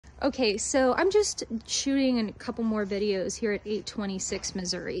Okay, so I'm just shooting a couple more videos here at 826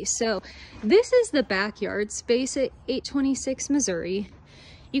 Missouri. So this is the backyard space at 826 Missouri.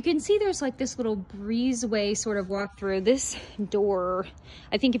 You can see there's like this little breezeway sort of walk through. This door,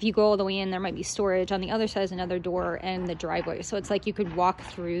 I think if you go all the way in, there might be storage. On the other side is another door and the driveway. So it's like you could walk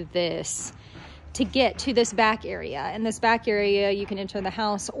through this to get to this back area. And this back area, you can enter the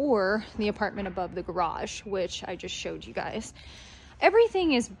house or the apartment above the garage, which I just showed you guys.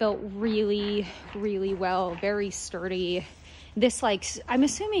 Everything is built really, really well, very sturdy. This, like, I'm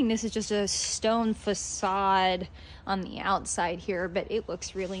assuming this is just a stone facade on the outside here, but it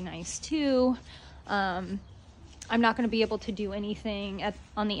looks really nice too. I'm not going to be able to do anything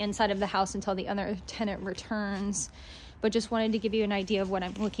on the inside of the house until the other tenant returns, but just wanted to give you an idea of what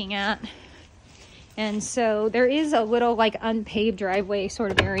I'm looking at. And so there is a little like unpaved driveway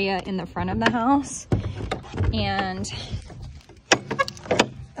sort of area in the front of the house. And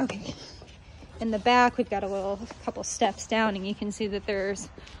okay, in the back, we've got a couple steps down, and you can see that there's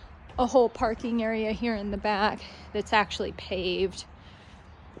a whole parking area here in the back that's actually paved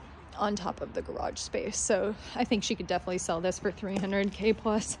on top of the garage space. So I think she could definitely sell this for $300K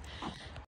plus.